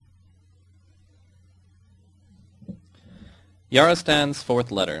Yarostan's fourth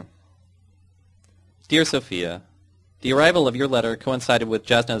letter. Dear Sophia, the arrival of your letter coincided with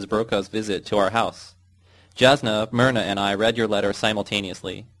Jasna Zbroka's visit to our house. Jasna, Myrna, and I read your letter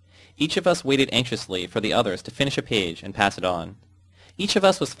simultaneously. Each of us waited anxiously for the others to finish a page and pass it on. Each of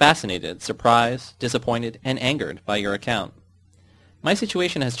us was fascinated, surprised, disappointed, and angered by your account. My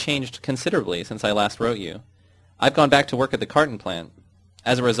situation has changed considerably since I last wrote you. I've gone back to work at the carton plant.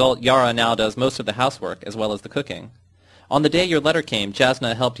 As a result, Yara now does most of the housework as well as the cooking. On the day your letter came,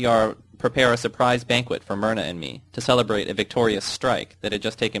 Jasna helped Yara prepare a surprise banquet for Myrna and me to celebrate a victorious strike that had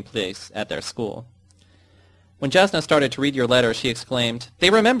just taken place at their school. When Jasna started to read your letter, she exclaimed, "They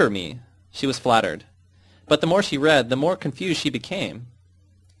remember me!" She was flattered. But the more she read, the more confused she became.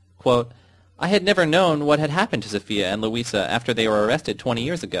 Quote, "I had never known what had happened to Sophia and Louisa after they were arrested 20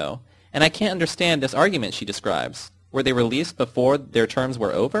 years ago, and I can't understand this argument she describes. Were they released before their terms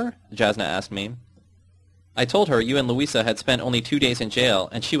were over?" Jasna asked me. I told her you and Louisa had spent only 2 days in jail,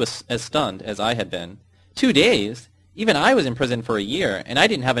 and she was as stunned as I had been. 2 days? Even I was in prison for a year, and I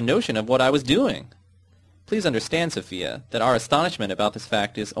didn't have a notion of what I was doing. Please understand, Sophia, that our astonishment about this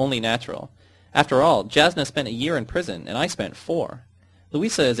fact is only natural. After all, Jasna spent a year in prison, and I spent 4.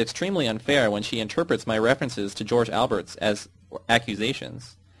 Louisa is extremely unfair when she interprets my references to George Alberts as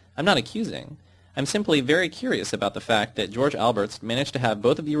accusations. I'm not accusing. I'm simply very curious about the fact that George Alberts managed to have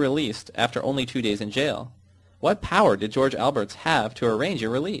both of you released after only 2 days in jail. What power did George Alberts have to arrange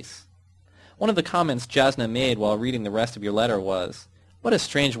your release? One of the comments Jasna made while reading the rest of your letter was, "What a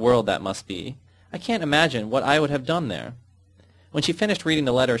strange world that must be. I can't imagine what I would have done there." When she finished reading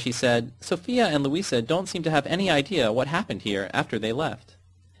the letter, she said, "Sophia and Louisa don't seem to have any idea what happened here after they left."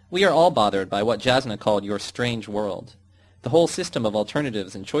 We are all bothered by what Jasna called your strange world. The whole system of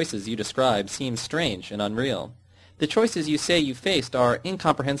alternatives and choices you describe seems strange and unreal. The choices you say you faced are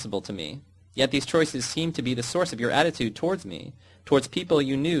incomprehensible to me. Yet these choices seem to be the source of your attitude towards me, towards people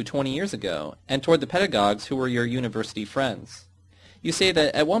you knew 20 years ago, and toward the pedagogues who were your university friends. You say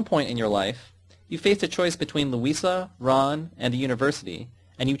that at one point in your life, you faced a choice between Louisa, Ron, and the university,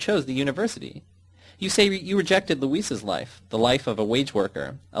 and you chose the university. You say you rejected Louisa's life, the life of a wage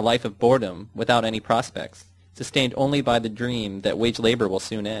worker, a life of boredom without any prospects, sustained only by the dream that wage labor will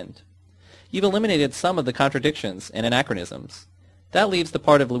soon end. You've eliminated some of the contradictions and anachronisms. That leaves the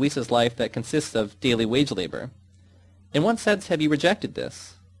part of Louisa's life that consists of daily wage labor. In what sense have you rejected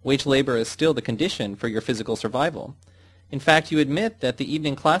this? Wage labor is still the condition for your physical survival. In fact, you admit that the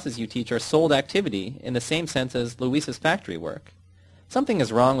evening classes you teach are sold activity in the same sense as Louisa's factory work. Something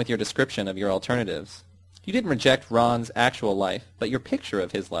is wrong with your description of your alternatives. You didn't reject Ron's actual life, but your picture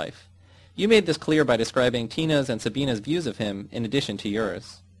of his life. You made this clear by describing Tina's and Sabina's views of him in addition to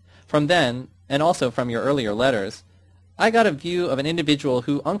yours. From then, and also from your earlier letters, I got a view of an individual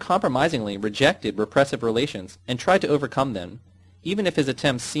who uncompromisingly rejected repressive relations and tried to overcome them, even if his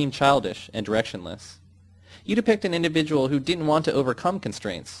attempts seemed childish and directionless. You depict an individual who didn't want to overcome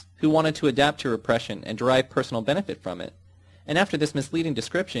constraints, who wanted to adapt to repression and derive personal benefit from it. And after this misleading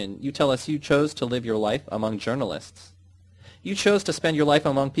description, you tell us you chose to live your life among journalists. You chose to spend your life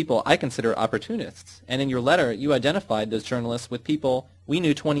among people I consider opportunists, and in your letter you identified those journalists with people we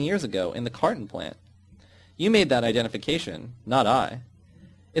knew 20 years ago in the carton plant. You made that identification, not I.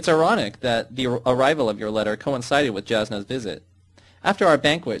 It's ironic that the arrival of your letter coincided with Jasna's visit. After our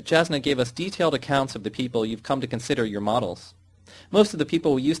banquet, Jasna gave us detailed accounts of the people you've come to consider your models. Most of the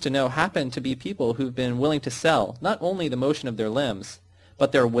people we used to know happen to be people who've been willing to sell not only the motion of their limbs,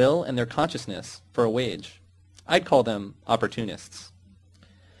 but their will and their consciousness for a wage. I'd call them opportunists.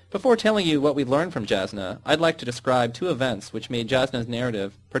 Before telling you what we learned from Jasna, I'd like to describe 2 events which made Jasna's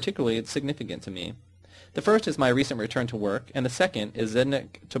narrative particularly significant to me. The first is my recent return to work, and the second is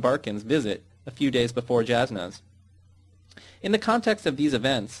Zednik Tabarkin's visit a few days before Jasna's. In the context of these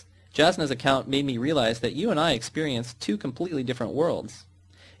events, Jasna's account made me realize that you and I experience 2 completely different worlds.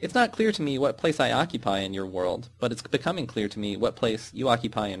 It's not clear to me what place I occupy in your world, but it's becoming clear to me what place you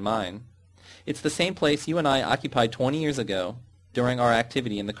occupy in mine. It's the same place you and I occupied 20 years ago during our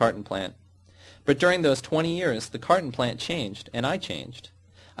activity in the carton plant. But during those 20 years, the carton plant changed, and I changed.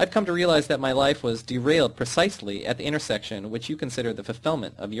 I've come to realize that my life was derailed precisely at the intersection which you consider the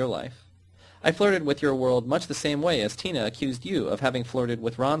fulfillment of your life. I flirted with your world much the same way as Tina accused you of having flirted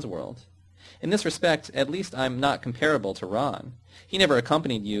with Ron's world. In this respect, at least I'm not comparable to Ron. He never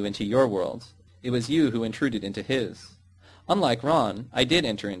accompanied you into your world. It was you who intruded into his. Unlike Ron, I did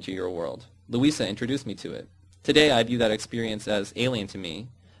enter into your world. Louisa introduced me to it. Today I view that experience as alien to me.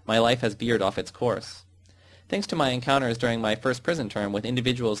 My life has veered off its course. Thanks to my encounters during my first prison term with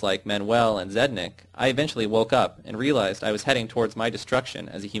individuals like Manuel and Zednik, I eventually woke up and realized I was heading towards my destruction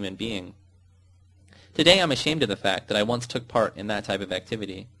as a human being. Today I'm ashamed of the fact that I once took part in that type of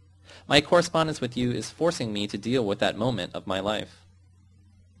activity. My correspondence with you is forcing me to deal with that moment of my life.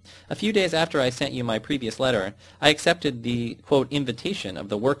 A few days after I sent you my previous letter, I accepted the, quote, invitation of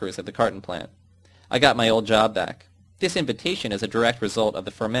the workers at the carton plant. I got my old job back. This invitation is a direct result of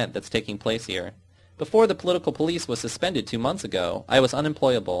the ferment that's taking place here. Before the political police was suspended 2 months ago, I was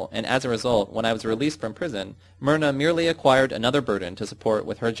unemployable, and as a result, when I was released from prison, Myrna merely acquired another burden to support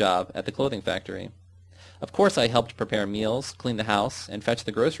with her job at the clothing factory. Of course I helped prepare meals, clean the house, and fetch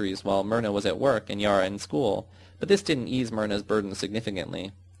the groceries while Myrna was at work and Yara in school, but this didn't ease Myrna's burden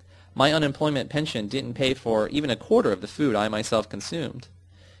significantly. My unemployment pension didn't pay for even a quarter of the food I myself consumed.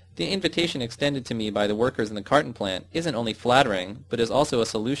 The invitation extended to me by the workers in the carton plant isn't only flattering, but is also a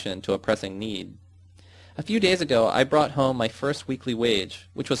solution to a pressing need. A few days ago, I brought home my first weekly wage,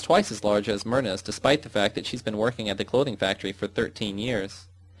 which was twice as large as Myrna's, despite the fact that she's been working at the clothing factory for 13 years.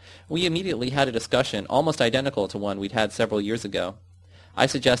 We immediately had a discussion almost identical to one we'd had several years ago. I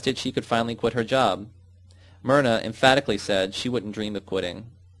suggested she could finally quit her job. Myrna emphatically said she wouldn't dream of quitting.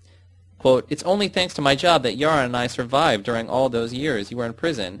 Quote, "It's only thanks to my job that Yara and I survived during all those years you were in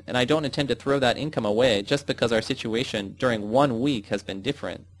prison, and I don't intend to throw that income away just because our situation during 1 week has been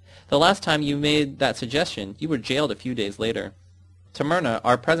different. The last time you made that suggestion, you were jailed a few days later." To Myrna,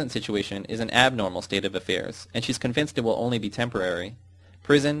 our present situation is an abnormal state of affairs, and she's convinced it will only be temporary.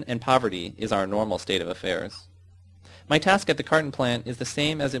 Prison and poverty is our normal state of affairs. My task at the carton plant is the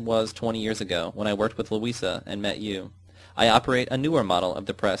same as it was 20 years ago when I worked with Louisa and met you. I operate a newer model of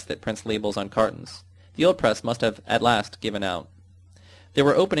the press that prints labels on cartons. The old press must have at last given out. There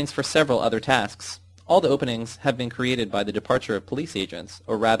were openings for several other tasks. All the openings have been created by the departure of police agents,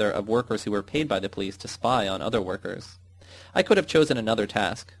 or rather of workers who were paid by the police to spy on other workers. I could have chosen another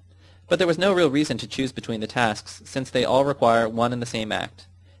task, but there was no real reason to choose between the tasks since they all require one and the same act,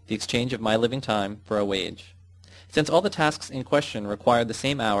 the exchange of my living time for a wage. Since all the tasks in question required the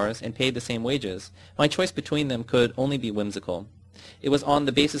same hours and paid the same wages, my choice between them could only be whimsical. It was on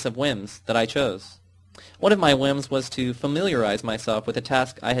the basis of whims that I chose. One of my whims was to familiarize myself with a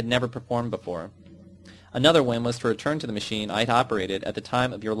task I had never performed before. Another whim was to return to the machine I had operated at the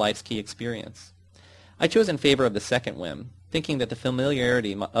time of your life's key experience. I chose in favor of the second whim, thinking that the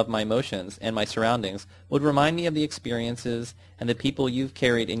familiarity of my motions and my surroundings would remind me of the experiences and the people you've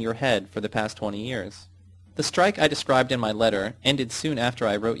carried in your head for the past 20 years. The strike I described in my letter ended soon after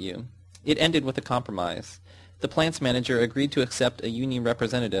I wrote you. It ended with a compromise. The plant's manager agreed to accept a union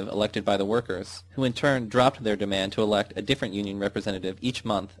representative elected by the workers, who in turn dropped their demand to elect a different union representative each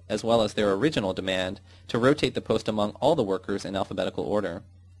month, as well as their original demand to rotate the post among all the workers in alphabetical order.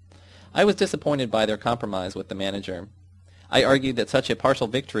 I was disappointed by their compromise with the manager. I argued that such a partial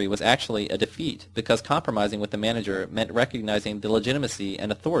victory was actually a defeat because compromising with the manager meant recognizing the legitimacy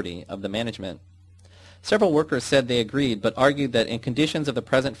and authority of the management. Several workers said they agreed, but argued that in conditions of the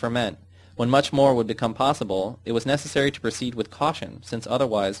present ferment, when much more would become possible, it was necessary to proceed with caution, since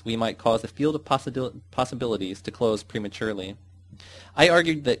otherwise we might cause the field of possibilities to close prematurely. I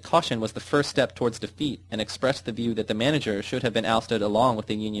argued that caution was the first step towards defeat and expressed the view that the manager should have been ousted along with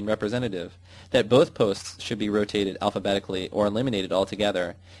the union representative, that both posts should be rotated alphabetically or eliminated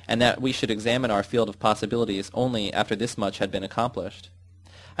altogether, and that we should examine our field of possibilities only after this much had been accomplished.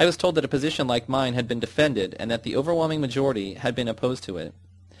 I was told that a position like mine had been defended and that the overwhelming majority had been opposed to it.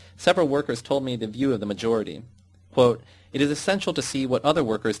 Several workers told me the view of the majority. Quote, "It is essential to see what other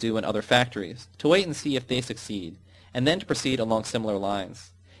workers do in other factories, to wait and see if they succeed, and then to proceed along similar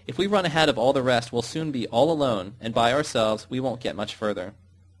lines. If we run ahead of all the rest, we'll soon be all alone, and by ourselves we won't get much further."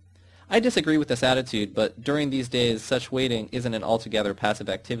 I disagree with this attitude, but during these days such waiting isn't an altogether passive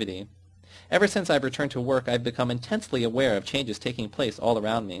activity. Ever since I've returned to work, I've become intensely aware of changes taking place all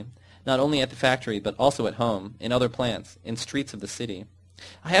around me, not only at the factory, but also at home, in other plants, in streets of the city.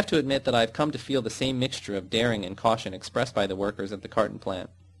 I have to admit that I've come to feel the same mixture of daring and caution expressed by the workers at the carton plant.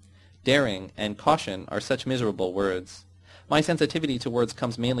 Daring and caution are such miserable words. My sensitivity to words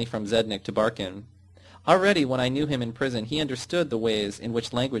comes mainly from Zednik Tabarkin. Already when I knew him in prison, he understood the ways in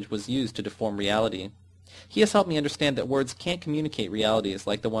which language was used to deform reality. He has helped me understand that words can't communicate realities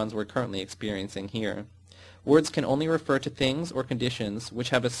like the ones we're currently experiencing here. Words can only refer to things or conditions which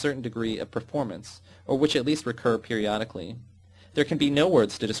have a certain degree of performance, or which at least recur periodically. There can be no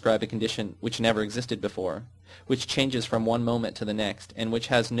words to describe a condition which never existed before, which changes from one moment to the next, and which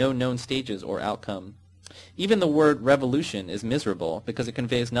has no known stages or outcome. Even the word revolution is miserable because it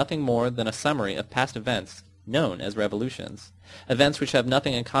conveys nothing more than a summary of past events known as revolutions, events which have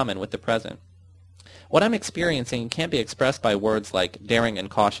nothing in common with the present. What I'm experiencing can't be expressed by words like daring and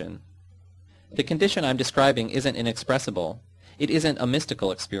caution. The condition I'm describing isn't inexpressible. It isn't a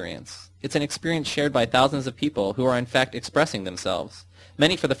mystical experience. It's an experience shared by thousands of people who are in fact expressing themselves,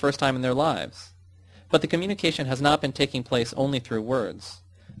 many for the first time in their lives. But the communication has not been taking place only through words.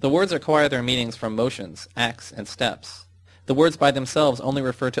 The words acquire their meanings from motions, acts, and steps. The words by themselves only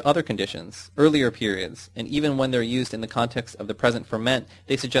refer to other conditions, earlier periods, and even when they're used in the context of the present ferment,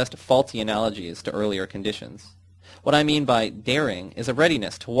 they suggest faulty analogies to earlier conditions. What I mean by daring is a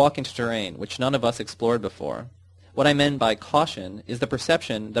readiness to walk into terrain which none of us explored before. What I mean by caution is the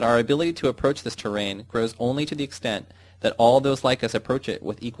perception that our ability to approach this terrain grows only to the extent that all those like us approach it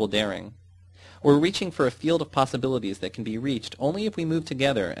with equal daring. We're reaching for a field of possibilities that can be reached only if we move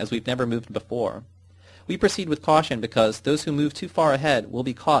together as we've never moved before. We proceed with caution because those who move too far ahead will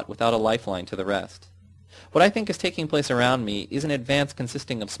be caught without a lifeline to the rest. What I think is taking place around me is an advance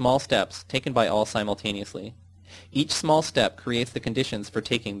consisting of small steps taken by all simultaneously. Each small step creates the conditions for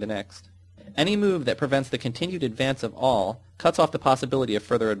taking the next. Any move that prevents the continued advance of all cuts off the possibility of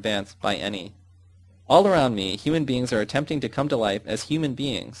further advance by any. All around me, human beings are attempting to come to life as human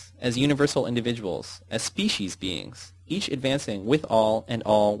beings, as universal individuals, as species beings, each advancing with all and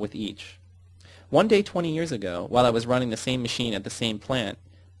all with each. One day 20 years ago, while I was running the same machine at the same plant,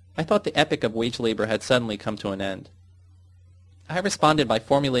 I thought the epic of wage labor had suddenly come to an end. I responded by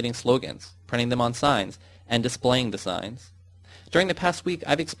formulating slogans, printing them on signs, and displaying the signs. During the past week,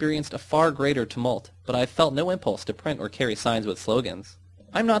 I've experienced a far greater tumult, but I've felt no impulse to print or carry signs with slogans.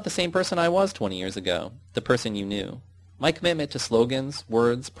 I'm not the same person I was 20 years ago, the person you knew. My commitment to slogans,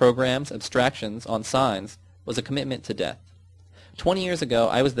 words, programs, abstractions on signs was a commitment to death. 20 years ago,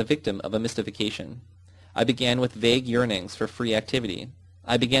 I was the victim of a mystification. I began with vague yearnings for free activity.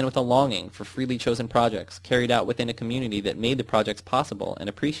 I began with a longing for freely chosen projects carried out within a community that made the projects possible and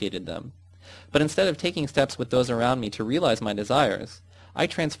appreciated them. But instead of taking steps with those around me to realize my desires, I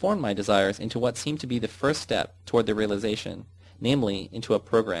transformed my desires into what seemed to be the first step toward their realization, namely into a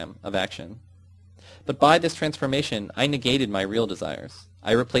program of action. But by this transformation, I negated my real desires.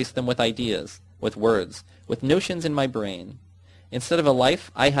 I replaced them with ideas, with words, with notions in my brain. Instead of a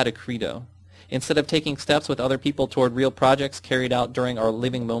life, I had a credo. Instead of taking steps with other people toward real projects carried out during our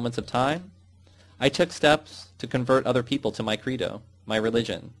living moments of time, I took steps to convert other people to my credo, my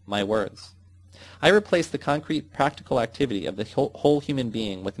religion, my words. I replaced the concrete practical activity of the whole human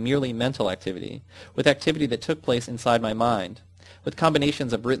being with merely mental activity, with activity that took place inside my mind, with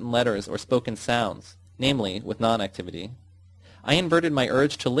combinations of written letters or spoken sounds, namely with non-activity. I inverted my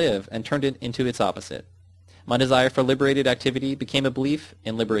urge to live and turned it into its opposite. My desire for liberated activity became a belief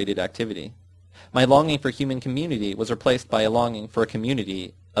in liberated activity. My longing for human community was replaced by a longing for a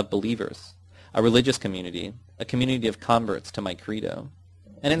community of believers, a religious community, a community of converts to my credo.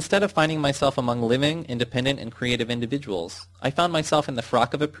 And instead of finding myself among living, independent, and creative individuals, I found myself in the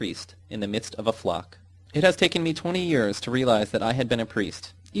frock of a priest in the midst of a flock. It has taken me 20 years to realize that I had been a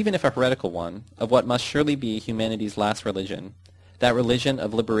priest, even if a heretical one, of what must surely be humanity's last religion, that religion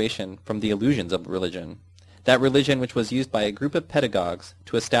of liberation from the illusions of religion, that religion which was used by a group of pedagogues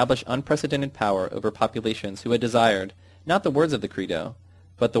to establish unprecedented power over populations who had desired not the words of the credo,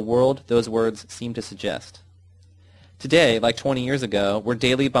 but the world those words seemed to suggest. Today, like 20 years ago, we're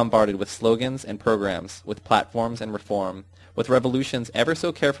daily bombarded with slogans and programs, with platforms and reform, with revolutions ever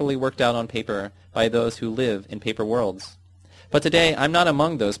so carefully worked out on paper by those who live in paper worlds. But today, I'm not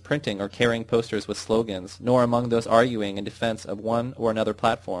among those printing or carrying posters with slogans, nor among those arguing in defense of one or another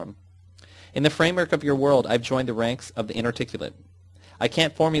platform. In the framework of your world, I've joined the ranks of the inarticulate. I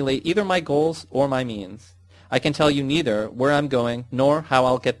can't formulate either my goals or my means. I can tell you neither where I'm going nor how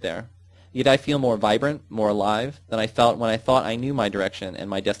I'll get there. Yet I feel more vibrant, more alive, than I felt when I thought I knew my direction and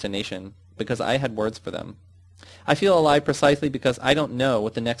my destination, because I had words for them. I feel alive precisely because I don't know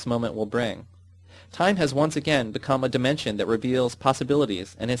what the next moment will bring. Time has once again become a dimension that reveals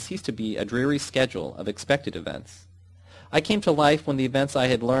possibilities and has ceased to be a dreary schedule of expected events. I came to life when the events I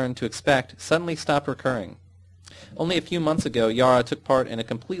had learned to expect suddenly stopped recurring. Only a few months ago, Yara took part in a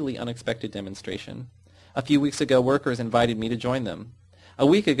completely unexpected demonstration. A few weeks ago, workers invited me to join them. A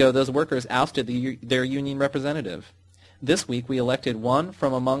week ago, those workers ousted their union representative. This week, we elected one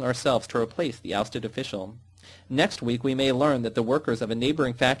from among ourselves to replace the ousted official. Next week, we may learn that the workers of a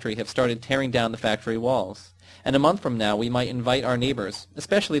neighboring factory have started tearing down the factory walls. And a month from now, we might invite our neighbors,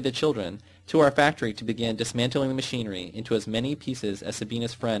 especially the children, to our factory to begin dismantling the machinery into as many pieces as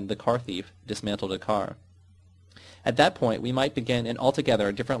Sabina's friend, the car thief, dismantled a car. At that point, we might begin an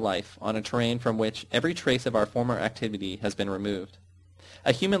altogether different life on a terrain from which every trace of our former activity has been removed.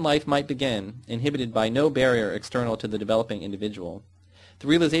 A human life might begin, inhibited by no barrier external to the developing individual. The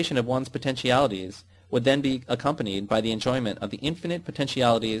realization of one's potentialities would then be accompanied by the enjoyment of the infinite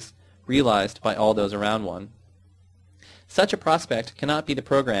potentialities realized by all those around one. Such a prospect cannot be the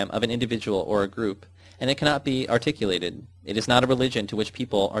program of an individual or a group, and it cannot be articulated. It is not a religion to which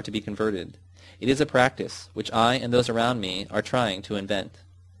people are to be converted. It is a practice which I and those around me are trying to invent.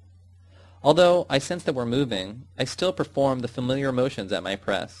 Although I sense that we're moving, I still perform the familiar motions at my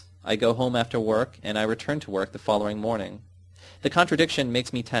press. I go home after work, and I return to work the following morning. The contradiction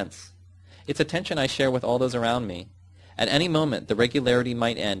makes me tense. It's a tension I share with all those around me. At any moment, the regularity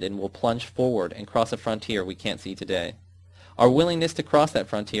might end and we'll plunge forward and cross a frontier we can't see today. Our willingness to cross that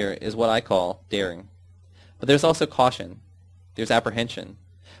frontier is what I call daring. But there's also caution. There's apprehension.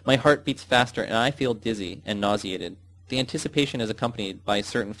 My heart beats faster and I feel dizzy and nauseated. The anticipation is accompanied by a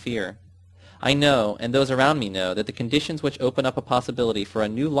certain fear. I know, and those around me know, that the conditions which open up a possibility for a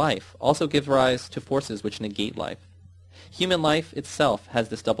new life also give rise to forces which negate life. Human life itself has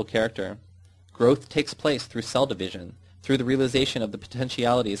this double character. Growth takes place through cell division, through the realization of the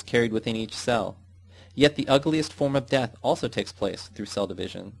potentialities carried within each cell. Yet the ugliest form of death also takes place through cell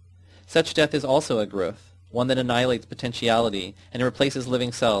division. Such death is also a growth, one that annihilates potentiality and replaces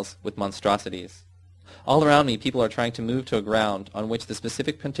living cells with monstrosities. All around me, people are trying to move to a ground on which the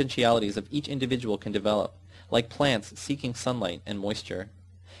specific potentialities of each individual can develop, like plants seeking sunlight and moisture.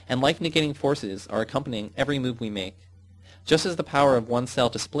 And life-negating forces are accompanying every move we make. Just as the power of one cell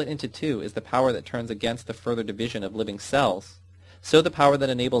to split into two is the power that turns against the further division of living cells, so the power that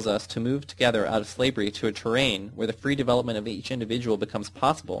enables us to move together out of slavery to a terrain where the free development of each individual becomes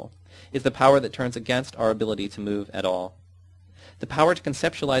possible is the power that turns against our ability to move at all. The power to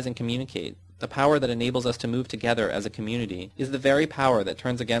conceptualize and communicate, the power that enables us to move together as a community, is the very power that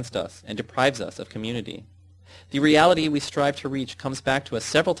turns against us and deprives us of community. The reality we strive to reach comes back to us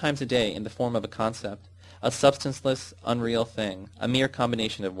several times a day in the form of a concept, a substanceless, unreal thing, a mere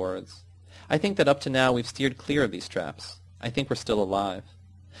combination of words. I think that up to now we've steered clear of these traps. I think we're still alive.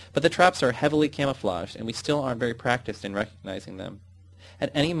 But the traps are heavily camouflaged, and we still aren't very practiced in recognizing them.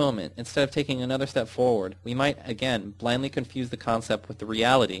 At any moment, instead of taking another step forward, we might again blindly confuse the concept with the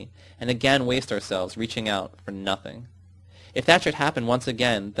reality, and again waste ourselves reaching out for nothing. If that should happen once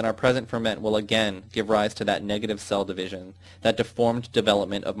again, then our present ferment will again give rise to that negative cell division, that deformed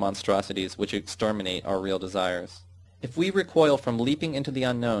development of monstrosities which exterminate our real desires. If we recoil from leaping into the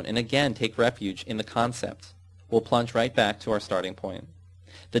unknown and again take refuge in the concept, we'll plunge right back to our starting point.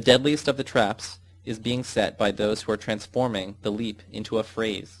 The deadliest of the traps is being set by those who are transforming the leap into a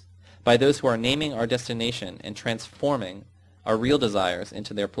phrase, by those who are naming our destination and transforming our real desires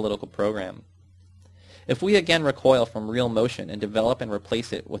into their political program. If we again recoil from real motion and develop and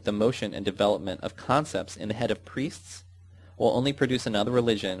replace it with the motion and development of concepts in the head of priests, we'll only produce another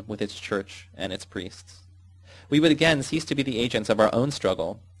religion with its church and its priests. We would again cease to be the agents of our own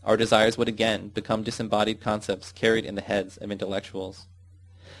struggle. Our desires would again become disembodied concepts carried in the heads of intellectuals.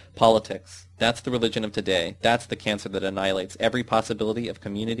 Politics. That's the religion of today. That's the cancer that annihilates every possibility of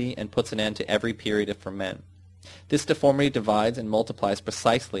community and puts an end to every period of ferment. This deformity divides and multiplies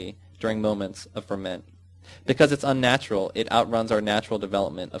precisely during moments of ferment. Because it's unnatural, it outruns our natural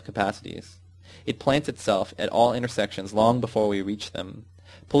development of capacities. It plants itself at all intersections long before we reach them.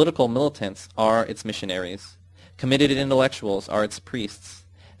 Political militants are its missionaries. Committed intellectuals are its priests.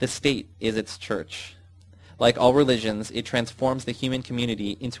 The state is its church. Like all religions, it transforms the human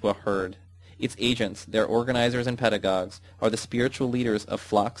community into a herd. Its agents, their organizers and pedagogues, are the spiritual leaders of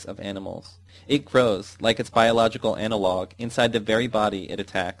flocks of animals. It grows, like its biological analog, inside the very body it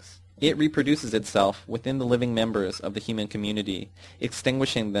attacks. It reproduces itself within the living members of the human community,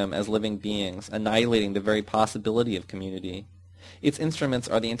 extinguishing them as living beings, annihilating the very possibility of community. Its instruments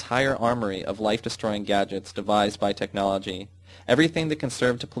are the entire armory of life-destroying gadgets devised by technology. Everything that can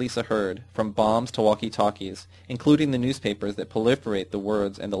serve to police a herd, from bombs to walkie-talkies, including the newspapers that proliferate the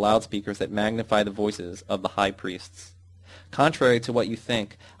words and the loudspeakers that magnify the voices of the high priests. Contrary to what you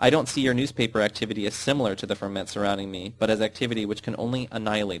think, I don't see your newspaper activity as similar to the ferment surrounding me, but as activity which can only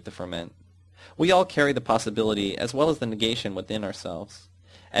annihilate the ferment. We all carry the possibility as well as the negation within ourselves.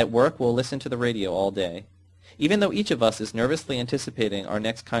 At work, we'll listen to the radio all day. Even though each of us is nervously anticipating our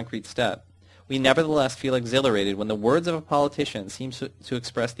next concrete step, we nevertheless feel exhilarated when the words of a politician seem to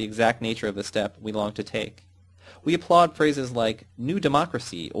express the exact nature of the step we long to take. We applaud phrases like new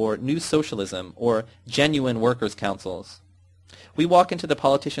democracy or new socialism or genuine workers' councils. We walk into the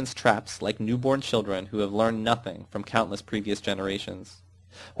politicians' traps like newborn children who have learned nothing from countless previous generations.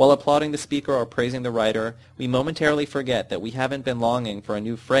 While applauding the speaker or praising the writer, we momentarily forget that we haven't been longing for a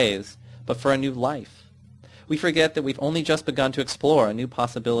new phrase, but for a new life. We forget that we've only just begun to explore a new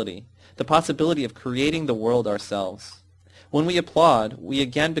possibility, the possibility of creating the world ourselves. When we applaud, we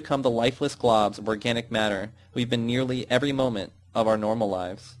again become the lifeless globs of organic matter we've been nearly every moment of our normal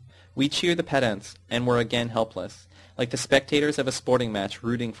lives. We cheer the pedants, and we're again helpless, like the spectators of a sporting match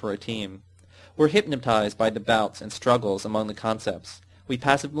rooting for a team. We're hypnotized by the bouts and struggles among the concepts. We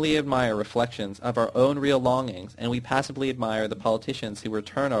passively admire reflections of our own real longings, and we passively admire the politicians who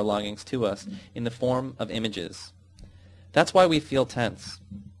return our longings to us in the form of images. That's why we feel tense.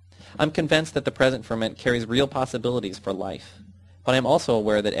 I'm convinced that the present ferment carries real possibilities for life. But I'm also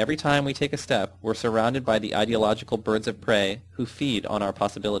aware that every time we take a step, we're surrounded by the ideological birds of prey who feed on our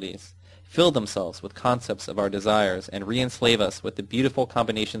possibilities, fill themselves with concepts of our desires, and re-enslave us with the beautiful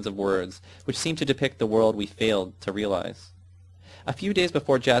combinations of words which seem to depict the world we failed to realize. A few days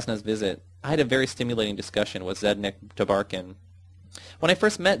before Jasna's visit, I had a very stimulating discussion with Zdeněk Tabarkin. When I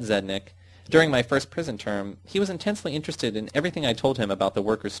first met Zdeněk, during my first prison term, he was intensely interested in everything I told him about the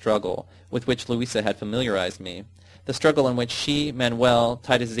workers' struggle, with which Louisa had familiarized me, the struggle in which she, Manuel,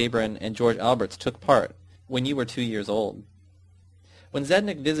 Titus Zabrin, and George Alberts took part when you were 2 years old. When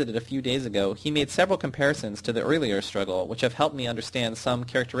Zdeněk visited a few days ago, he made several comparisons to the earlier struggle, which have helped me understand some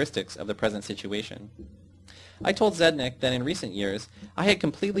characteristics of the present situation. I told Zdeněk that in recent years, I had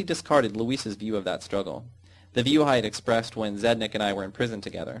completely discarded Louisa's view of that struggle, the view I had expressed when Zdeněk and I were in prison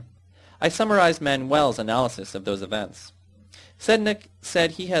together. I summarized Manuel's analysis of those events. Zdeněk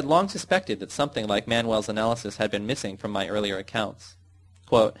said he had long suspected that something like Manuel's analysis had been missing from my earlier accounts.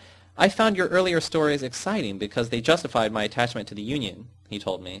 Quote, "I found your earlier stories exciting because they justified my attachment to the Union," he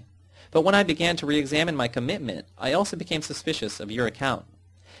told me. "But when I began to re-examine my commitment, I also became suspicious of your account.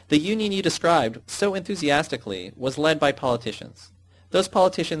 The Union you described so enthusiastically was led by politicians. Those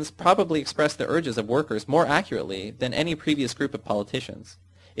politicians probably expressed the urges of workers more accurately than any previous group of politicians,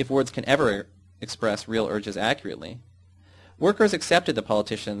 if words can ever express real urges accurately. Workers accepted the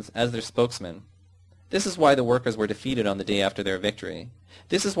politicians as their spokesmen. This is why the workers were defeated on the day after their victory.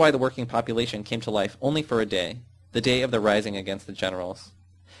 This is why the working population came to life only for a day, the day of the rising against the generals.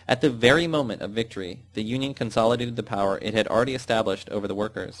 At the very moment of victory, the Union consolidated the power it had already established over the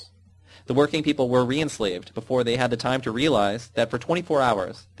workers. The working people were re-enslaved before they had the time to realize that for 24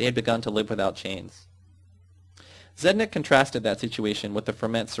 hours they had begun to live without chains." Zdeněk contrasted that situation with the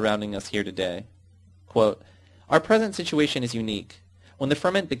ferment surrounding us here today. Quote, "Our present situation is unique. When the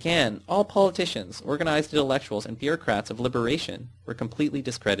ferment began, all politicians, organized intellectuals, and bureaucrats of liberation were completely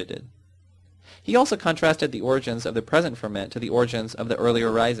discredited." He also contrasted the origins of the present ferment to the origins of the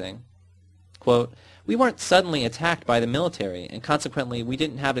earlier rising. Quote, "We weren't suddenly attacked by the military, and consequently we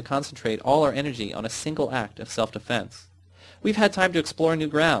didn't have to concentrate all our energy on a single act of self-defense. We've had time to explore new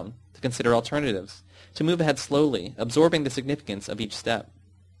ground, to consider alternatives, to move ahead slowly, absorbing the significance of each step.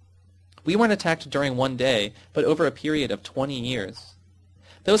 We weren't attacked during one day, but over a period of 20 years.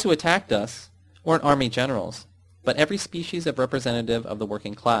 Those who attacked us weren't army generals, but every species of representative of the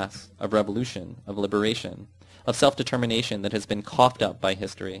working class, of revolution, of liberation, of self-determination that has been coughed up by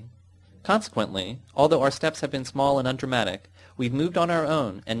history. Consequently, although our steps have been small and undramatic, we've moved on our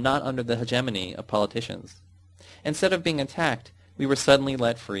own and not under the hegemony of politicians. Instead of being attacked, we were suddenly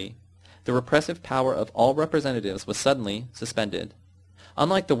let free. The repressive power of all representatives was suddenly suspended.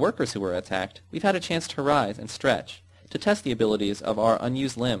 Unlike the workers who were attacked, we've had a chance to rise and stretch, to test the abilities of our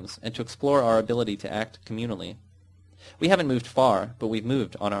unused limbs, and to explore our ability to act communally. We haven't moved far, but we've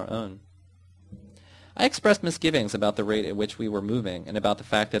moved on our own." I expressed misgivings about the rate at which we were moving, and about the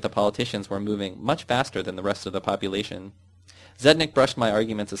fact that the politicians were moving much faster than the rest of the population. Zdeněk brushed my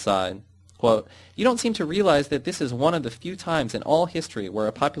arguments aside. Quote, "You don't seem to realize that this is one of the few times in all history where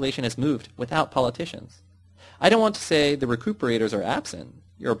a population has moved without politicians. I don't want to say the recuperators are absent.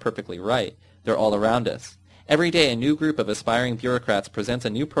 You're perfectly right. They're all around us. Every day a new group of aspiring bureaucrats presents a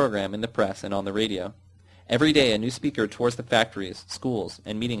new program in the press and on the radio. Every day a new speaker tours the factories, schools,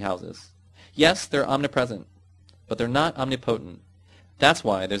 and meeting houses. Yes, they're omnipresent, but they're not omnipotent. That's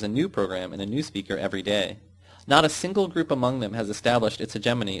why there's a new program and a new speaker every day. Not a single group among them has established its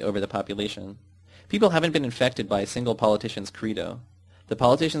hegemony over the population. People haven't been infected by a single politician's credo. The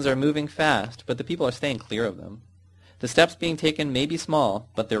politicians are moving fast, but the people are staying clear of them. The steps being taken may be small,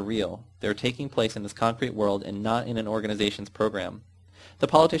 but they're real. They're taking place in this concrete world and not in an organization's program. The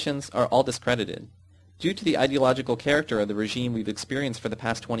politicians are all discredited. Due to the ideological character of the regime we've experienced for the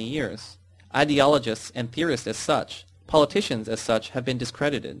past 20 years, ideologists and theorists as such, politicians as such, have been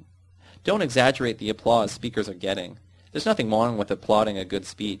discredited. Don't exaggerate the applause speakers are getting. There's nothing wrong with applauding a good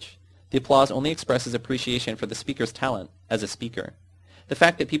speech. The applause only expresses appreciation for the speaker's talent as a speaker. The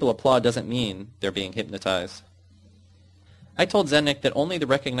fact that people applaud doesn't mean they're being hypnotized." I told Zdeněk that only the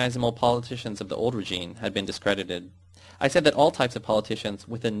recognizable politicians of the old regime had been discredited. I said that all types of politicians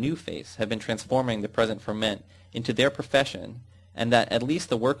with a new face have been transforming the present ferment into their profession, and that at least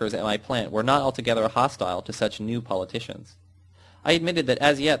the workers at my plant were not altogether hostile to such new politicians. I admitted that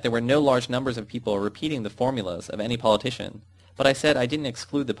as yet there were no large numbers of people repeating the formulas of any politician, but I said I didn't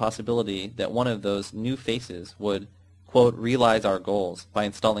exclude the possibility that one of those new faces would, quote, realize our goals by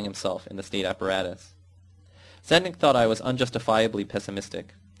installing himself in the state apparatus. Zednik thought I was unjustifiably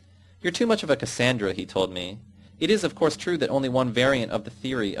pessimistic. You're too much of a Cassandra, he told me. It is of course true that only one variant of the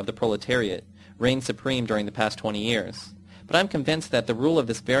theory of the proletariat reigned supreme during the past 20 years, but I'm convinced that the rule of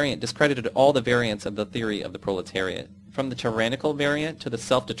this variant discredited all the variants of the theory of the proletariat, from the tyrannical variant to the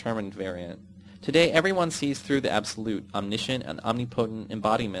self-determined variant. Today everyone sees through the absolute, omniscient, and omnipotent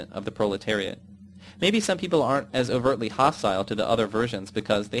embodiment of the proletariat. Maybe some people aren't as overtly hostile to the other versions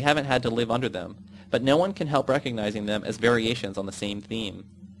because they haven't had to live under them, but no one can help recognizing them as variations on the same theme.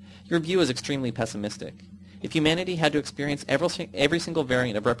 Your view is extremely pessimistic. If humanity had to experience every single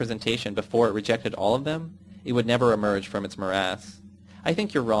variant of representation before it rejected all of them, it would never emerge from its morass. I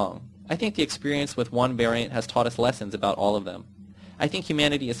think you're wrong. I think the experience with one variant has taught us lessons about all of them. I think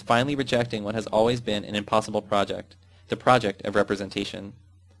humanity is finally rejecting what has always been an impossible project, the project of representation.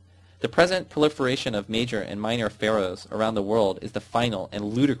 The present proliferation of major and minor pharaohs around the world is the final and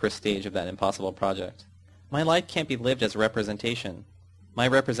ludicrous stage of that impossible project. My life can't be lived as representation. My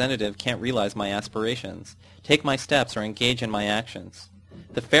representative can't realize my aspirations, take my steps, or engage in my actions.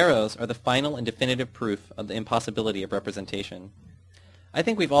 The pharaohs are the final and definitive proof of the impossibility of representation. I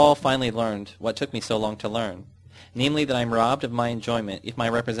think we've all finally learned what took me so long to learn, namely that I'm robbed of my enjoyment if my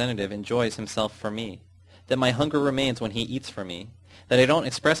representative enjoys himself for me, that my hunger remains when he eats for me, that I don't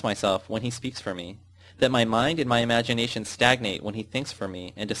express myself when he speaks for me, that my mind and my imagination stagnate when he thinks for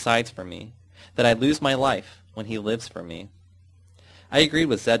me and decides for me, that I lose my life when he lives for me. I agreed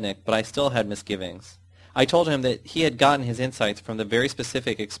with Zednik, but I still had misgivings. I told him that he had gotten his insights from the very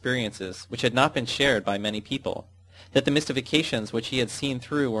specific experiences which had not been shared by many people, that the mystifications which he had seen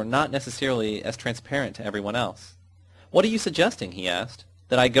through were not necessarily as transparent to everyone else. What are you suggesting, he asked,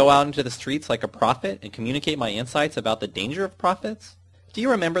 that I go out into the streets like a prophet and communicate my insights about the danger of prophets? Do you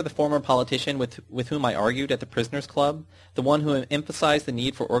remember the former politician with whom I argued at the Prisoners' Club, the one who emphasized the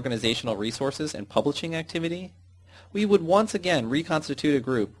need for organizational resources and publishing activity? We would once again reconstitute a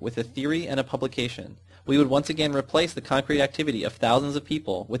group with a theory and a publication. We would once again replace the concrete activity of thousands of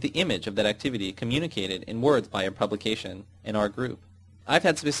people with the image of that activity communicated in words by a publication in our group. I've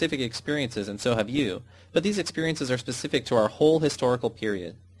had specific experiences, and so have you, but these experiences are specific to our whole historical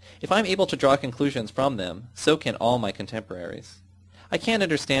period. If I'm able to draw conclusions from them, so can all my contemporaries. I can't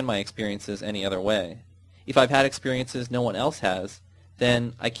understand my experiences any other way. If I've had experiences no one else has,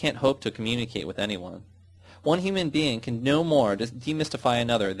 then I can't hope to communicate with anyone. One human being can no more demystify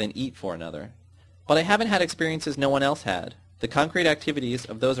another than eat for another. But I haven't had experiences no one else had. The concrete activities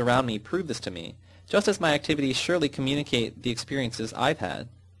of those around me prove this to me, just as my activities surely communicate the experiences I've had.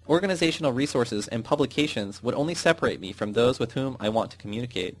 Organizational resources and publications would only separate me from those with whom I want to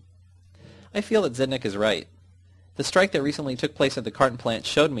communicate. I feel that Zednik is right. The strike that recently took place at the carton plant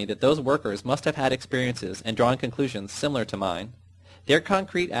showed me that those workers must have had experiences and drawn conclusions similar to mine. Their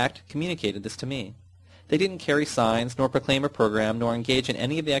concrete act communicated this to me. They didn't carry signs, nor proclaim a program, nor engage in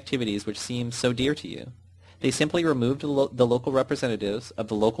any of the activities which seem so dear to you. They simply removed the local representatives of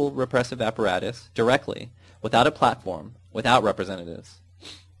the local repressive apparatus directly, without a platform, without representatives.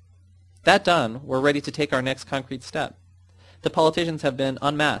 That done, we're ready to take our next concrete step. The politicians have been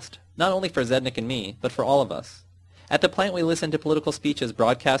unmasked, not only for Zednik and me, but for all of us. At the plant we listen to political speeches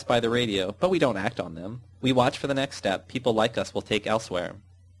broadcast by the radio, but we don't act on them. We watch for the next step people like us will take elsewhere.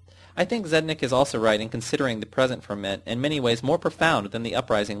 I think Zednik is also right in considering the present ferment in many ways more profound than the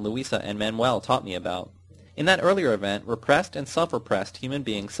uprising Louisa and Manuel taught me about. In that earlier event, repressed and self-repressed human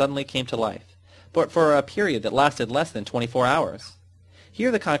beings suddenly came to life, but for a period that lasted less than 24 hours.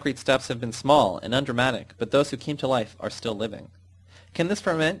 Here the concrete steps have been small and undramatic, but those who came to life are still living. Can this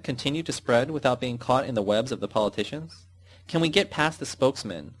ferment continue to spread without being caught in the webs of the politicians? Can we get past the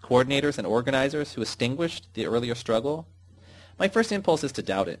spokesmen, coordinators, and organizers who extinguished the earlier struggle? My first impulse is to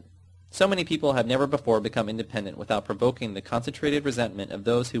doubt it. So many people have never before become independent without provoking the concentrated resentment of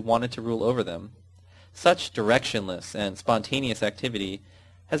those who wanted to rule over them. Such directionless and spontaneous activity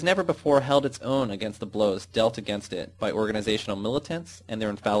has never before held its own against the blows dealt against it by organizational militants and their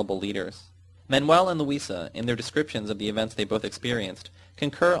infallible leaders. Manuel and Louisa, in their descriptions of the events they both experienced,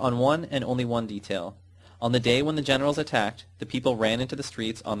 concur on one and only one detail. On the day when the generals attacked, the people ran into the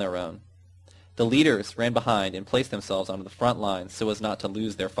streets on their own. The leaders ran behind and placed themselves on the front lines so as not to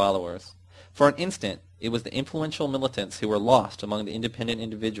lose their followers. For an instant, it was the influential militants who were lost among the independent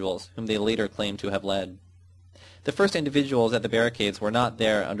individuals whom they later claimed to have led. The first individuals at the barricades were not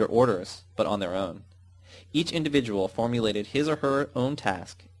there under orders, but on their own. Each individual formulated his or her own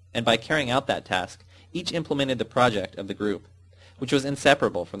task, and by carrying out that task, each implemented the project of the group. which was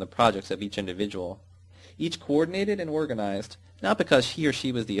inseparable from the projects of each individual. Each coordinated and organized, not because he or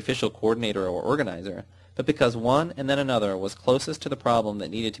she was the official coordinator or organizer, but because one and then another was closest to the problem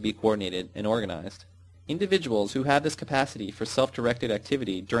that needed to be coordinated and organized. Individuals who have this capacity for self-directed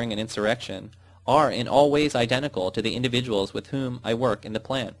activity during an insurrection are in all ways identical to the individuals with whom I work in the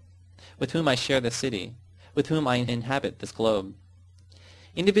plant, with whom I share this city, with whom I inhabit this globe.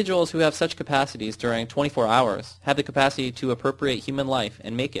 Individuals who have such capacities during 24 hours have the capacity to appropriate human life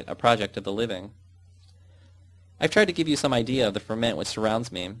and make it a project of the living. I've tried to give you some idea of the ferment which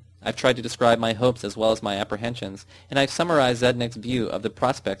surrounds me. I've tried to describe my hopes as well as my apprehensions, and I've summarized Zednik's view of the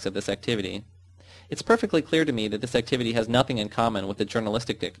prospects of this activity. It's perfectly clear to me that this activity has nothing in common with the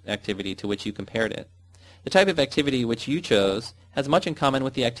journalistic activity to which you compared it. The type of activity which you chose has much in common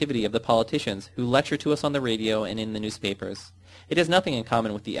with the activity of the politicians who lecture to us on the radio and in the newspapers. It has nothing in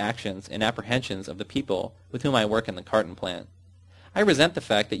common with the actions and apprehensions of the people with whom I work in the carton plant. I resent the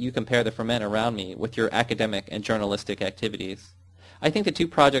fact that you compare the ferment around me with your academic and journalistic activities. I think the two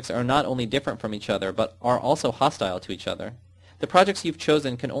projects are not only different from each other, but are also hostile to each other. The projects you've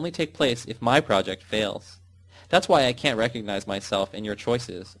chosen can only take place if my project fails. That's why I can't recognize myself in your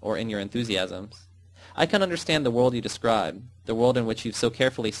choices or in your enthusiasms. I can understand the world you describe, the world in which you've so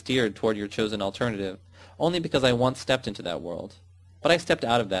carefully steered toward your chosen alternative, only because I once stepped into that world. But I stepped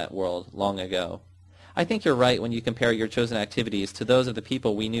out of that world long ago. I think you're right when you compare your chosen activities to those of the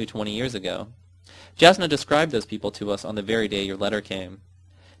people we knew 20 years ago. Jasna described those people to us on the very day your letter came.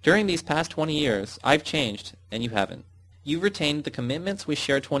 During these past 20 years, I've changed, and you haven't. You've retained the commitments we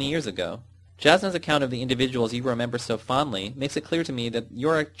shared 20 years ago. Jasna's account of the individuals you remember so fondly makes it clear to me that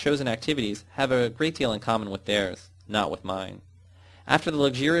your chosen activities have a great deal in common with theirs, not with mine. After the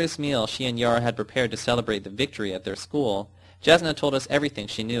luxurious meal she and Yara had prepared to celebrate the victory at their school, Jasna told us everything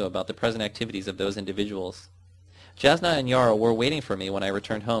she knew about the present activities of those individuals. Jasna and Yara were waiting for me when I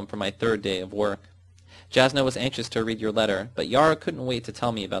returned home for my third day of work. Jasna was anxious to read your letter, but Yara couldn't wait to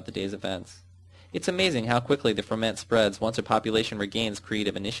tell me about the day's events. It's amazing how quickly the ferment spreads once a population regains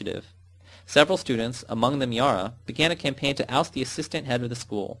creative initiative. Several students, among them Yara, began a campaign to oust the assistant head of the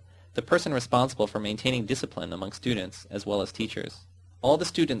school, the person responsible for maintaining discipline among students as well as teachers. All the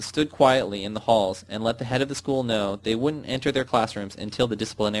students stood quietly in the halls and let the head of the school know they wouldn't enter their classrooms until the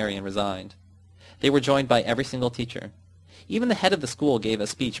disciplinarian resigned. They were joined by every single teacher. Even the head of the school gave a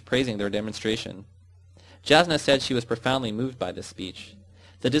speech praising their demonstration. Jasna said she was profoundly moved by this speech.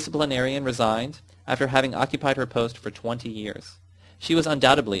 The disciplinarian resigned after having occupied her post for 20 years. She was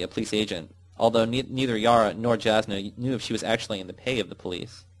undoubtedly a police agent, although neither Yara nor Jasna knew if she was actually in the pay of the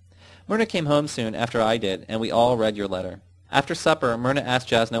police. Myrna came home soon after I did, and we all read your letter. After supper, Myrna asked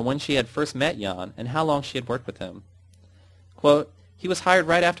Jasna when she had first met Jan and how long she had worked with him. Quote, "He was hired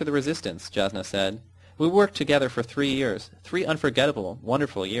right after the resistance," Jasna said. "We worked together for 3 years, 3 unforgettable,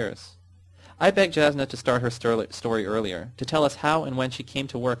 wonderful years." I begged Jasna to start her story earlier, to tell us how and when she came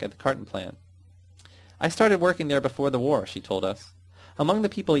to work at the carton plant. "I started working there before the war," she told us. "Among the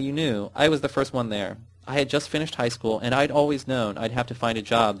people you knew, I was the first one there. I had just finished high school, and I'd always known I'd have to find a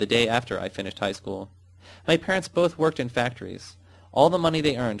job the day after I finished high school. My parents both worked in factories. All the money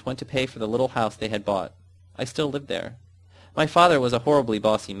they earned went to pay for the little house they had bought. I still lived there. My father was a horribly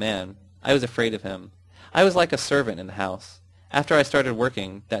bossy man. I was afraid of him. I was like a servant in the house. After I started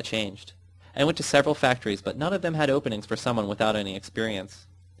working, that changed. I went to several factories, but none of them had openings for someone without any experience.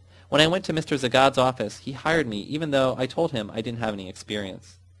 When I went to Mr. Zagad's office, he hired me even though I told him I didn't have any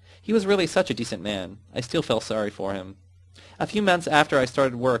experience. He was really such a decent man. I still felt sorry for him. A few months after I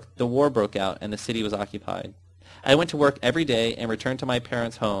started work, the war broke out and the city was occupied. I went to work every day and returned to my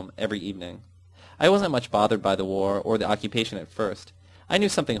parents' home every evening. I wasn't much bothered by the war or the occupation at first. I knew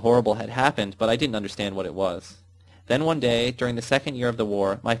something horrible had happened, but I didn't understand what it was. Then one day, during the second year of the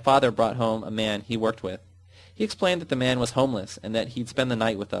war, my father brought home a man he worked with. He explained that the man was homeless and that he'd spend the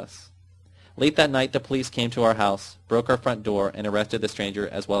night with us. Late that night, the police came to our house, broke our front door, and arrested the stranger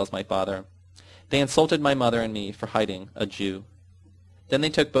as well as my father. They insulted my mother and me for hiding a Jew. Then they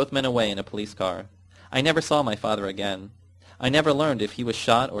took both men away in a police car. I never saw my father again. I never learned if he was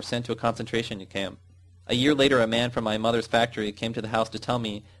shot or sent to a concentration camp. A year later, a man from my mother's factory came to the house to tell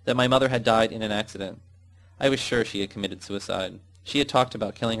me that my mother had died in an accident. I was sure she had committed suicide. She had talked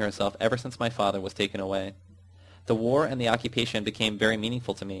about killing herself ever since my father was taken away. The war and the occupation became very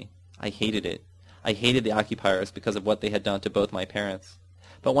meaningful to me. I hated it. I hated the occupiers because of what they had done to both my parents.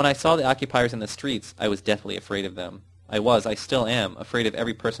 But when I saw the occupiers in the streets, I was deathly afraid of them. I still am, afraid of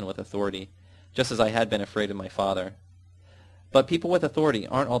every person with authority, just as I had been afraid of my father. But people with authority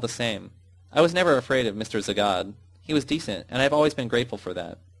aren't all the same. I was never afraid of Mr. Zagad. He was decent, and I've always been grateful for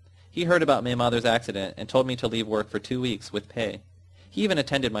that. He heard about my mother's accident and told me to leave work for 2 weeks with pay. He even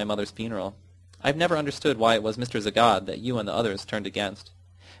attended my mother's funeral. I've never understood why it was Mr. Zagad that you and the others turned against.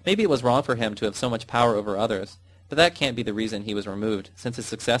 Maybe it was wrong for him to have so much power over others, but that can't be the reason he was removed, since his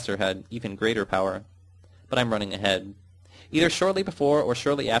successor had even greater power. But I'm running ahead. Either shortly before or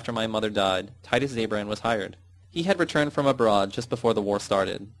shortly after my mother died, Titus Zabran was hired. He had returned from abroad just before the war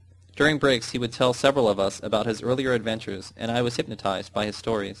started. During breaks, he would tell several of us about his earlier adventures, and I was hypnotized by his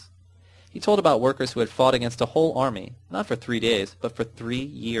stories. He told about workers who had fought against a whole army, not for 3 days, but for 3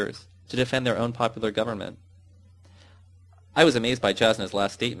 years, to defend their own popular government. I was amazed by Jasna's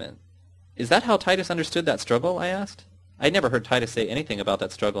last statement. Is that how Titus understood that struggle? I asked. I had never heard Titus say anything about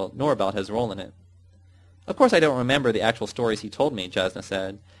that struggle, nor about his role in it. Of course I don't remember the actual stories he told me, Jasna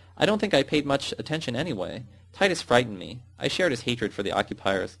said. I don't think I paid much attention anyway. Titus frightened me. I shared his hatred for the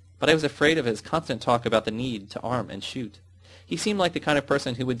occupiers, but I was afraid of his constant talk about the need to arm and shoot. He seemed like the kind of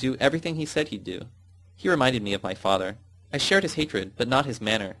person who would do everything he said he'd do. He reminded me of my father. I shared his hatred, but not his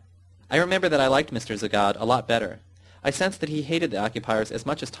manner. I remember that I liked Mr. Zagad a lot better. I sensed that he hated the occupiers as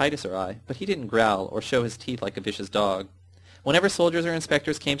much as Titus or I, but he didn't growl or show his teeth like a vicious dog. Whenever soldiers or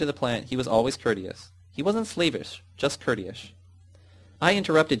inspectors came to the plant, he was always courteous. He wasn't slavish, just courteous. I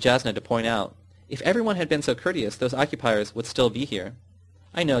interrupted Jasna to point out, if everyone had been so courteous, those occupiers would still be here.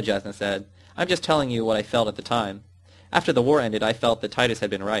 I know, Jasna said. I'm just telling you what I felt at the time. After the war ended, I felt that Titus had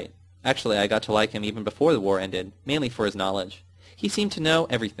been right. Actually, I got to like him even before the war ended, mainly for his knowledge. He seemed to know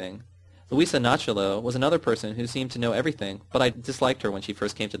everything. Luisa Nachalo was another person who seemed to know everything, but I disliked her when she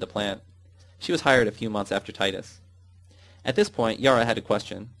first came to the plant. She was hired a few months after Titus. At this point, Yara had a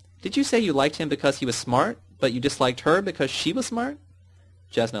question. Did you say you liked him because he was smart, but you disliked her because she was smart?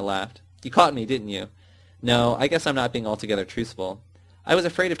 Jasna laughed. You caught me, didn't you? No, I guess I'm not being altogether truthful. I was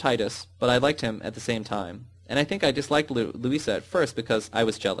afraid of Titus, but I liked him at the same time. And I think I disliked Luisa at first because I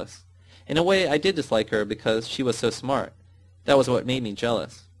was jealous. In a way, I did dislike her because she was so smart. That was what made me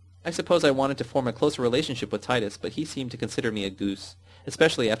jealous. I suppose I wanted to form a closer relationship with Titus, but he seemed to consider me a goose,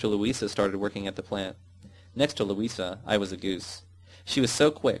 especially after Luisa started working at the plant. Next to Luisa, I was a goose. She was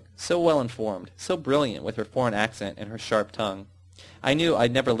so quick, so well-informed, so brilliant with her foreign accent and her sharp tongue. I knew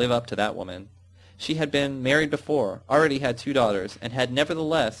I'd never live up to that woman. She had been married before, already had 2 daughters, and had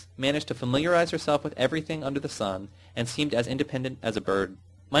nevertheless managed to familiarize herself with everything under the sun, and seemed as independent as a bird.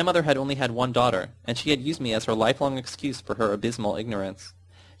 My mother had only had 1 daughter, and she had used me as her lifelong excuse for her abysmal ignorance.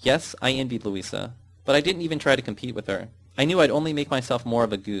 Yes, I envied Luisa, but I didn't even try to compete with her. I knew I'd only make myself more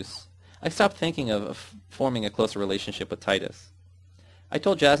of a goose. I stopped thinking of forming a closer relationship with Titus. I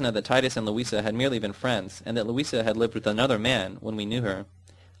told Jasna that Titus and Luisa had merely been friends, and that Luisa had lived with another man when we knew her.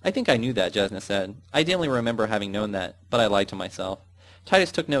 I think I knew that, Jasna said. I dimly remember having known that, but I lied to myself.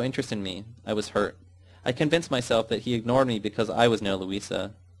 Titus took no interest in me. I was hurt. I convinced myself that he ignored me because I was no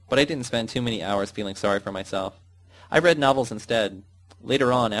Luisa, but I didn't spend too many hours feeling sorry for myself. I read novels instead.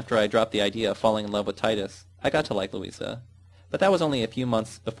 Later on, after I dropped the idea of falling in love with Titus, I got to like Luisa. But that was only a few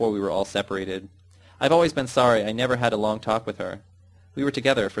months before we were all separated. I've always been sorry I never had a long talk with her. We were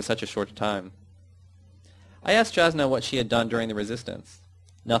together for such a short time. I asked Jasna what she had done during the resistance.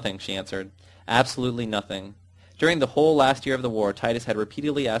 Nothing, she answered. Absolutely nothing. During the whole last year of the war, Titus had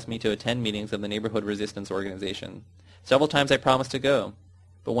repeatedly asked me to attend meetings of the neighborhood resistance organization. Several times I promised to go,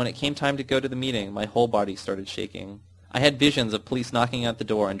 but when it came time to go to the meeting, my whole body started shaking. I had visions of police knocking at the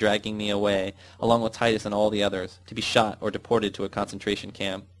door and dragging me away, along with Titus and all the others, to be shot or deported to a concentration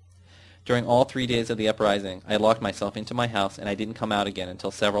camp. During all 3 days of the uprising, I locked myself into my house, and I didn't come out again until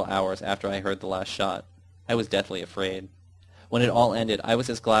several hours after I heard the last shot. I was deathly afraid. When it all ended, I was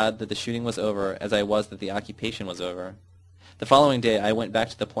as glad that the shooting was over as I was that the occupation was over. The following day, I went back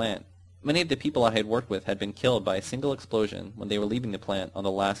to the plant. Many of the people I had worked with had been killed by a single explosion when they were leaving the plant on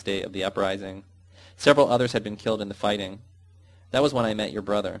the last day of the uprising. Several others had been killed in the fighting. That was when I met your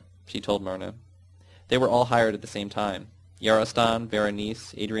brother, she told Myrna. They were all hired at the same time. Yarostan,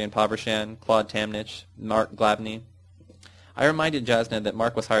 Berenice, Adrian Pavrishan, Claude Tamnich, Mark Glavny. I reminded Jasna that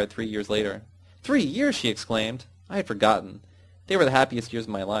Mark was hired 3 years later. 3 years, she exclaimed. I had forgotten. They were the happiest years of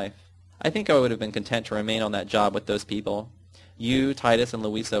my life. I think I would have been content to remain on that job with those people. You, Titus, and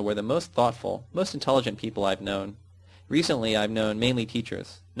Luisa were the most thoughtful, most intelligent people I've known. Recently, I've known mainly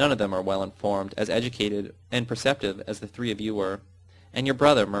teachers. None of them are well-informed, as educated and perceptive as the 3 of you were. And your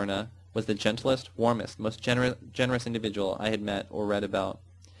brother, Myrna, was the gentlest, warmest, most generous individual I had met or read about.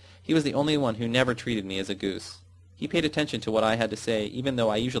 He was the only one who never treated me as a goose. He paid attention to what I had to say, even though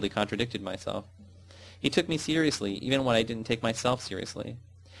I usually contradicted myself. He took me seriously, even when I didn't take myself seriously.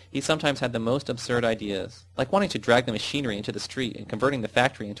 He sometimes had the most absurd ideas, like wanting to drag the machinery into the street and converting the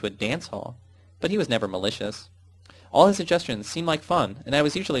factory into a dance hall. But he was never malicious. All his suggestions seemed like fun, and I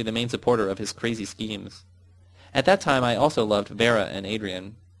was usually the main supporter of his crazy schemes. At that time I also loved Vera and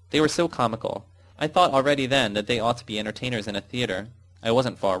Adrian. They were so comical. I thought already then that they ought to be entertainers in a theater. I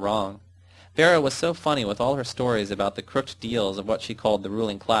wasn't far wrong. Vera was so funny with all her stories about the crooked deals of what she called the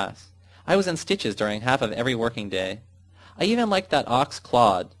ruling class. I was in stitches during half of every working day. I even liked that ox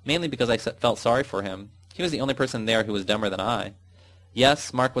Claude, mainly because I felt sorry for him. He was the only person there who was dumber than I.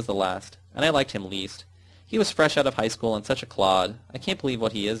 Yes, Mark was the last, and I liked him least. He was fresh out of high school and such a clod. I can't believe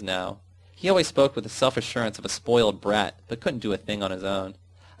what he is now. He always spoke with the self-assurance of a spoiled brat, but couldn't do a thing on his own.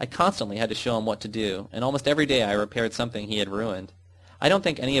 I constantly had to show him what to do, and almost every day I repaired something he had ruined. I don't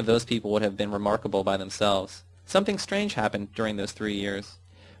think any of those people would have been remarkable by themselves. Something strange happened during those 3 years.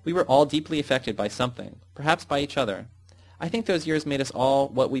 We were all deeply affected by something, perhaps by each other. I think those years made us all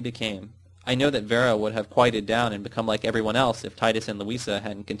what we became. I know that Vera would have quieted down and become like everyone else if Titus and Louisa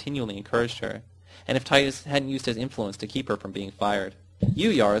hadn't continually encouraged her, and if Titus hadn't used his influence to keep her from being fired. You,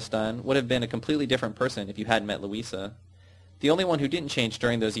 Yarostan, would have been a completely different person if you hadn't met Louisa. The only one who didn't change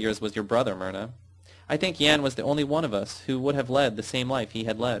during those years was your brother, Myrna. I think Jan was the only one of us who would have led the same life he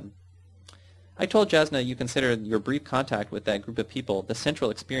had led. I told Jasna you considered your brief contact with that group of people the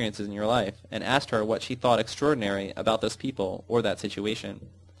central experiences in your life, and asked her what she thought extraordinary about those people or that situation.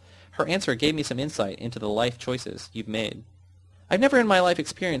 Her answer gave me some insight into the life choices you've made. I've never in my life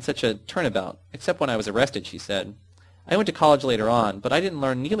experienced such a turnabout, except when I was arrested, she said. I went to college later on, but I didn't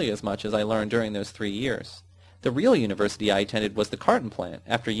learn nearly as much as I learned during those 3 years. The real university I attended was the carton plant,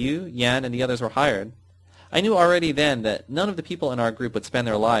 after you, Jan, and the others were hired. I knew already then that none of the people in our group would spend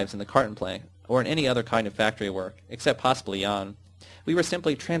their lives in the carton plant or in any other kind of factory work, except possibly Jan. We were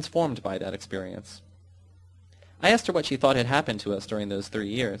simply transformed by that experience. I asked her what she thought had happened to us during those 3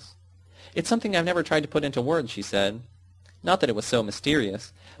 years. It's something I've never tried to put into words, she said. Not that it was so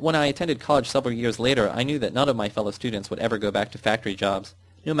mysterious. When I attended college several years later, I knew that none of my fellow students would ever go back to factory jobs,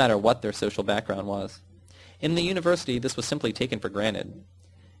 no matter what their social background was. In the university, this was simply taken for granted.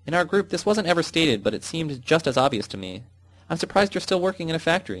 In our group, this wasn't ever stated, but it seemed just as obvious to me. I'm surprised you're still working in a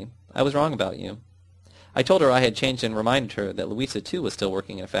factory. I was wrong about you. I told her I had changed and reminded her that Louisa, too, was still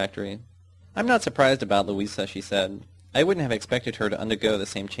working in a factory. I'm not surprised about Louisa, she said. I wouldn't have expected her to undergo the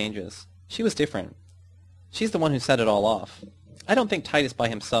same changes. She was different. She's the one who set it all off. I don't think Titus by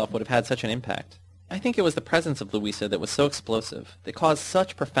himself would have had such an impact. I think it was the presence of Louisa that was so explosive, that caused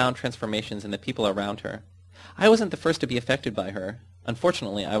such profound transformations in the people around her. I wasn't the first to be affected by her.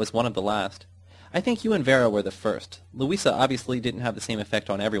 Unfortunately, I was one of the last. I think you and Vera were the first. Louisa obviously didn't have the same effect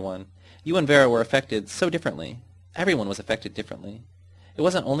on everyone. You and Vera were affected so differently. Everyone was affected differently. It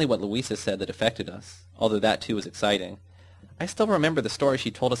wasn't only what Louisa said that affected us, although that too was exciting. I still remember the story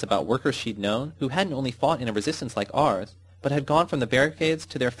she told us about workers she'd known who hadn't only fought in a resistance like ours, but had gone from the barricades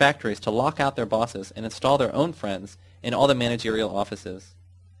to their factories to lock out their bosses and install their own friends in all the managerial offices.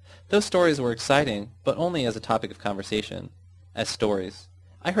 Those stories were exciting, but only as a topic of conversation, as stories.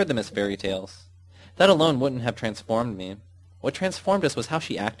 I heard them as fairy tales. That alone wouldn't have transformed me. What transformed us was how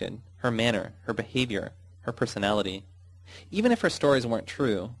she acted, her manner, her behavior, her personality. Even if her stories weren't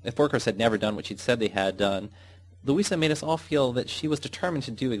true, if workers had never done what she'd said they had done, Louisa made us all feel that she was determined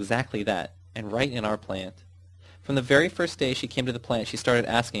to do exactly that, and right in our plant. From the very first day she came to the plant, she started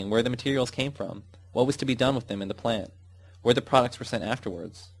asking where the materials came from, what was to be done with them in the plant, where the products were sent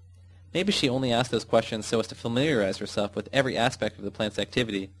afterwards. Maybe she only asked those questions so as to familiarize herself with every aspect of the plant's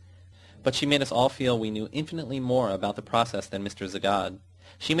activity, but she made us all feel we knew infinitely more about the process than Mr. Zagad.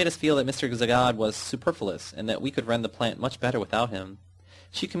 She made us feel that Mr. Zagad was superfluous and that we could run the plant much better without him.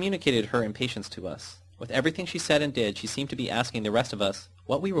 She communicated her impatience to us. With everything she said and did, she seemed to be asking the rest of us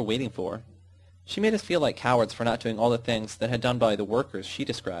what we were waiting for. She made us feel like cowards for not doing all the things that had done by the workers she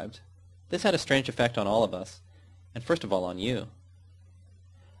described. This had a strange effect on all of us, and first of all on you.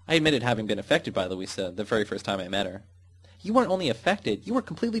 I admitted having been affected by Louisa the very first time I met her. You weren't only affected, you were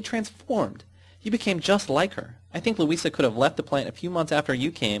completely transformed. You became just like her. I think Louisa could have left the plant a few months after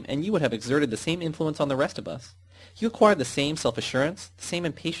you came, and you would have exerted the same influence on the rest of us. You acquired the same self-assurance, the same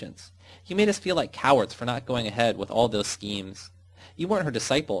impatience. You made us feel like cowards for not going ahead with all those schemes. You weren't her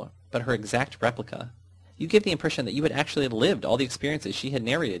disciple, but her exact replica. You gave the impression that you had actually lived all the experiences she had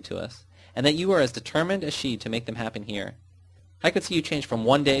narrated to us, and that you were as determined as she to make them happen here. I could see you change from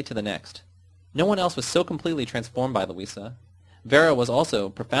one day to the next. No one else was so completely transformed by Louisa. Vera was also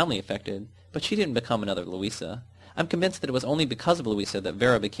profoundly affected, but she didn't become another Louisa. I'm convinced that it was only because of Louisa that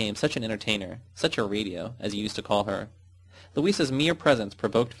Vera became such an entertainer, such a radio, as you used to call her. Louisa's mere presence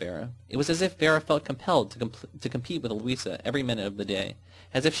provoked Vera. It was as if Vera felt compelled to compete with Louisa every minute of the day,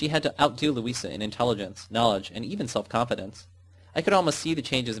 as if she had to outdo Louisa in intelligence, knowledge, and even self-confidence. I could almost see the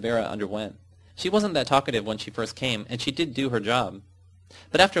changes Vera underwent. She wasn't that talkative when she first came, and she did do her job.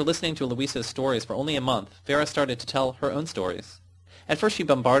 But after listening to Louisa's stories for only a month, Vera started to tell her own stories. At first she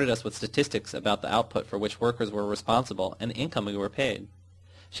bombarded us with statistics about the output for which workers were responsible and the income we were paid.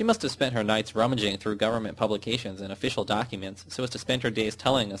 She must have spent her nights rummaging through government publications and official documents so as to spend her days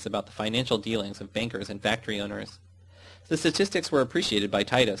telling us about the financial dealings of bankers and factory owners. The statistics were appreciated by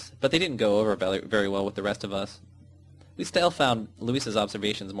Titus, but they didn't go over very well with the rest of us. We still found Louisa's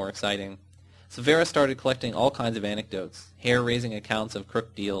observations more exciting. So Vera started collecting all kinds of anecdotes, hair-raising accounts of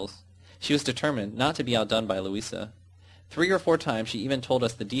crooked deals. She was determined not to be outdone by Louisa. 3 or 4 times she even told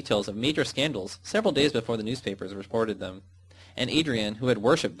us the details of major scandals several days before the newspapers reported them. And Adrian, who had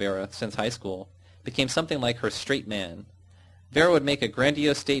worshipped Vera since high school, became something like her straight man. Vera would make a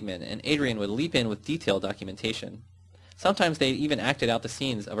grandiose statement, and Adrian would leap in with detailed documentation. Sometimes they even acted out the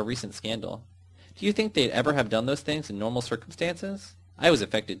scenes of a recent scandal. Do you think they'd ever have done those things in normal circumstances? I was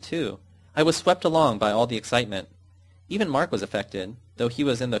affected too. I was swept along by all the excitement. Even Mark was affected, though he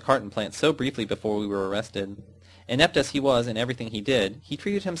was in the carton plant so briefly before we were arrested. Inept as he was in everything he did, he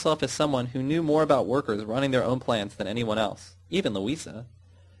treated himself as someone who knew more about workers running their own plants than anyone else, even Louisa.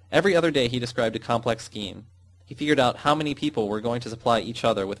 Every other day he described a complex scheme. He figured out how many people were going to supply each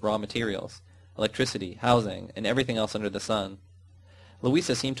other with raw materials, electricity, housing, and everything else under the sun.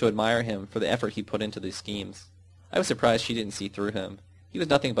 Louisa seemed to admire him for the effort he put into these schemes. I was surprised she didn't see through him. He was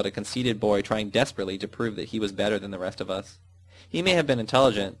nothing but a conceited boy trying desperately to prove that he was better than the rest of us. He may have been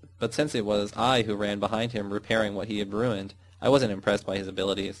intelligent, but since it was I who ran behind him repairing what he had ruined, I wasn't impressed by his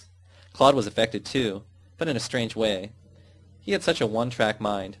abilities. Claude was affected too, but in a strange way. He had such a one-track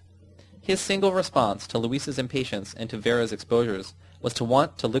mind. His single response to Louisa's impatience and to Vera's exposures was to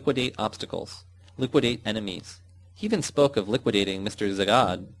want to liquidate obstacles, liquidate enemies. He even spoke of liquidating Mr.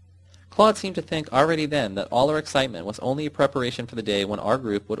 Zagad. Claude seemed to think already then that all our excitement was only a preparation for the day when our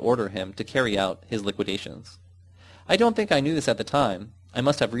group would order him to carry out his liquidations. I don't think I knew this at the time. I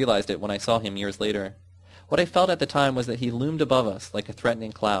must have realized it when I saw him years later. What I felt at the time was that he loomed above us like a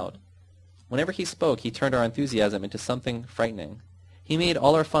threatening cloud. Whenever he spoke, he turned our enthusiasm into something frightening. He made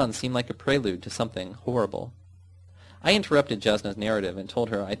all our fun seem like a prelude to something horrible. I interrupted Jasna's narrative and told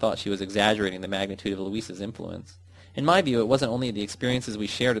her I thought she was exaggerating the magnitude of Louisa's influence. In my view, it wasn't only the experiences we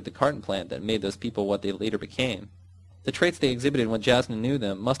shared at the carton plant that made those people what they later became. The traits they exhibited when Jasna knew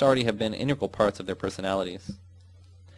them must already have been integral parts of their personalities.